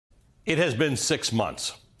It has been 6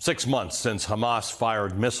 months. 6 months since Hamas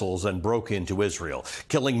fired missiles and broke into Israel,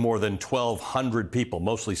 killing more than 1,200 people,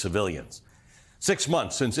 mostly civilians. 6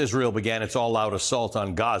 months since Israel began its all-out assault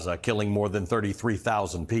on Gaza, killing more than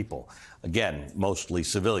 33,000 people, again, mostly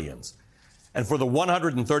civilians. And for the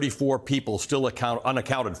 134 people still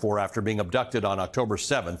unaccounted for after being abducted on October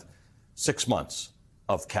 7th, 6 months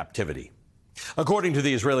of captivity. According to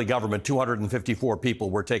the Israeli government, 254 people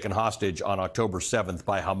were taken hostage on October 7th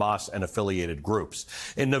by Hamas and affiliated groups.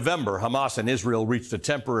 In November, Hamas and Israel reached a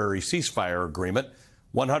temporary ceasefire agreement.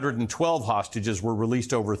 112 hostages were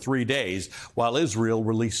released over 3 days, while Israel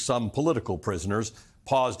released some political prisoners,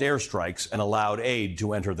 paused airstrikes, and allowed aid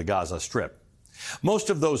to enter the Gaza Strip. Most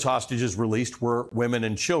of those hostages released were women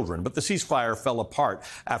and children, but the ceasefire fell apart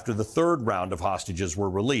after the third round of hostages were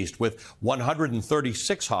released, with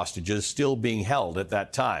 136 hostages still being held at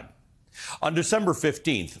that time. On December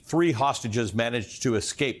 15th, 3 hostages managed to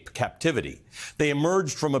escape captivity. They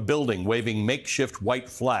emerged from a building waving makeshift white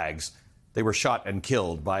flags. They were shot and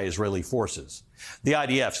killed by Israeli forces. The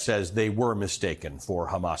IDF says they were mistaken for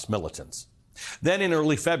Hamas militants. Then in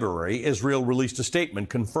early February, Israel released a statement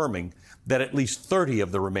confirming that at least 30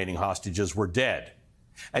 of the remaining hostages were dead.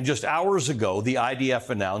 And just hours ago, the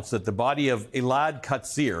IDF announced that the body of Elad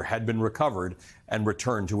Katzir had been recovered and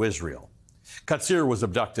returned to Israel. Katzir was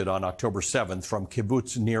abducted on October 7th from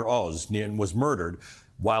kibbutz Nir Oz and was murdered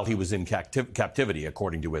while he was in captivity,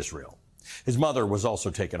 according to Israel. His mother was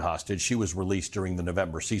also taken hostage. She was released during the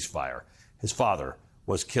November ceasefire. His father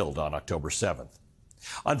was killed on October 7th.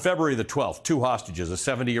 On February the 12th, 2 hostages, a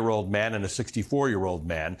 70-year-old man and a 64-year-old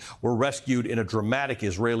man, were rescued in a dramatic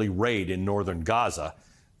Israeli raid in northern Gaza.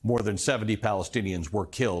 More than 70 Palestinians were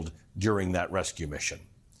killed during that rescue mission.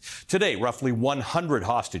 Today, roughly 100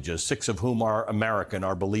 hostages, 6 of whom are American,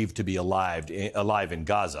 are believed to be alive in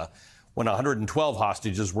Gaza. When 112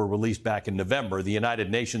 hostages were released back in November, the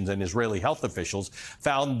United Nations and Israeli health officials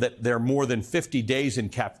found that their more than 50 days in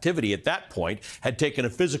captivity at that point had taken a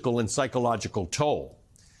physical and psychological toll.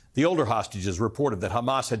 The older hostages reported that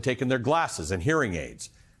Hamas had taken their glasses and hearing aids.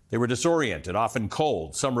 They were disoriented, often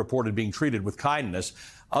cold. Some reported being treated with kindness.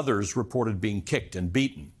 Others reported being kicked and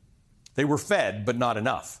beaten. They were fed, but not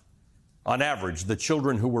enough. On average, the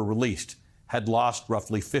children who were released had lost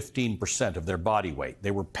roughly 15% of their body weight.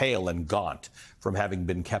 They were pale and gaunt from having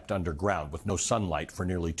been kept underground with no sunlight for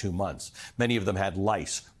nearly 2 months. Many of them had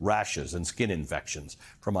lice, rashes, and skin infections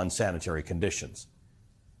from unsanitary conditions.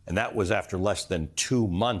 And that was after less than 2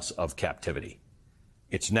 months of captivity.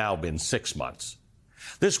 It's now been 6 months.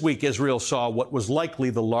 This week, Israel saw what was likely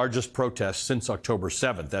the largest protest since October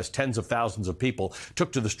 7th, as tens of thousands of people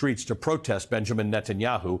took to the streets to protest Benjamin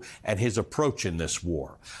Netanyahu and his approach in this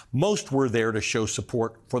war. Most were there to show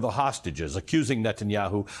support for the hostages, accusing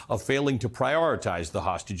Netanyahu of failing to prioritize the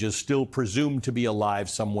hostages still presumed to be alive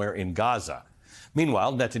somewhere in Gaza.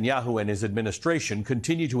 Meanwhile, Netanyahu and his administration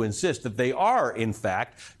continue to insist that they are, in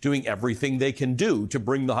fact, doing everything they can do to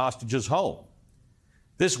bring the hostages home.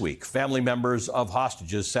 This week, family members of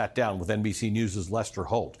hostages sat down with NBC News' Lester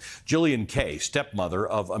Holt. Jillian Kay, stepmother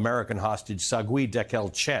of American hostage Sagui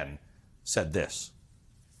Dekel Chen, said this.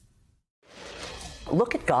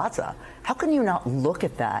 Look at Gaza. How can you not look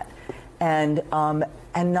at that and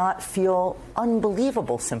not feel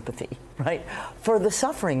unbelievable sympathy, right, for the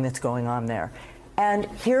suffering that's going on there? And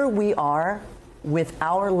here we are with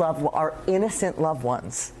our innocent loved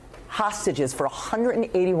ones, hostages for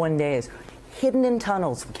 181 days. Hidden in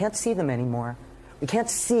tunnels. We can't see them anymore. We can't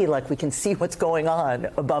see like we can see what's going on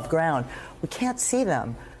above ground. We can't see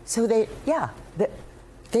them. So they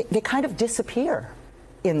kind of disappear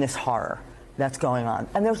in this horror that's going on.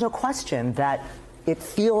 And there's no question that it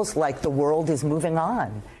feels like the world is moving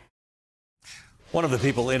on. One of the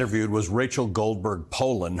people interviewed was Rachel Goldberg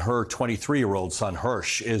Poland. Her 23-year-old son,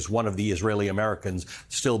 Hirsch, is one of the Israeli Americans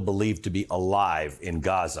still believed to be alive in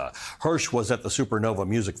Gaza. Hirsch was at the Supernova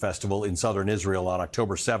Music Festival in southern Israel on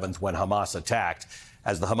October 7th when Hamas attacked.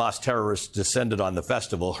 As the Hamas terrorists descended on the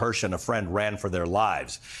festival, Hirsch and a friend ran for their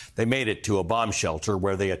lives. They made it to a bomb shelter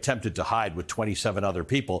where they attempted to hide with 27 other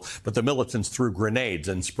people, but the militants threw grenades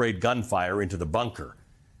and sprayed gunfire into the bunker.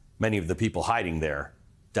 Many of the people hiding there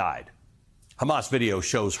died. Hamas video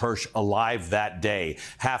shows Hirsch alive that day,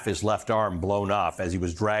 half his left arm blown off as he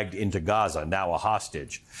was dragged into Gaza, now a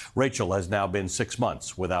hostage. Rachel has now been 6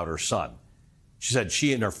 months without her son. She said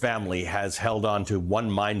she and her family has held on to one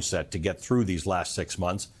mindset to get through these last 6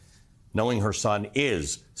 months, knowing her son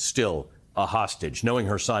is still a hostage, knowing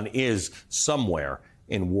her son is somewhere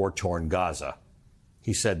in war-torn Gaza.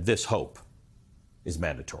 He said this hope is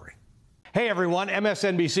mandatory. Hey everyone,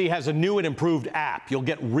 MSNBC has a new and improved app. You'll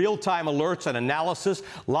get real-time alerts and analysis,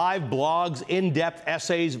 live blogs, in-depth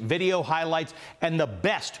essays, video highlights, and the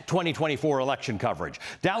best 2024 election coverage.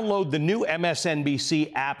 Download the new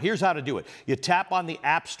MSNBC app. Here's how to do it. You tap on the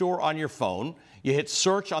App Store on your phone. You hit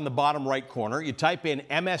search on the bottom right corner. You type in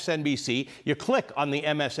MSNBC. You click on the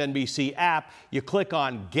MSNBC app. You click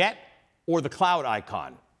on Get or the cloud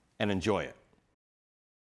icon and enjoy it.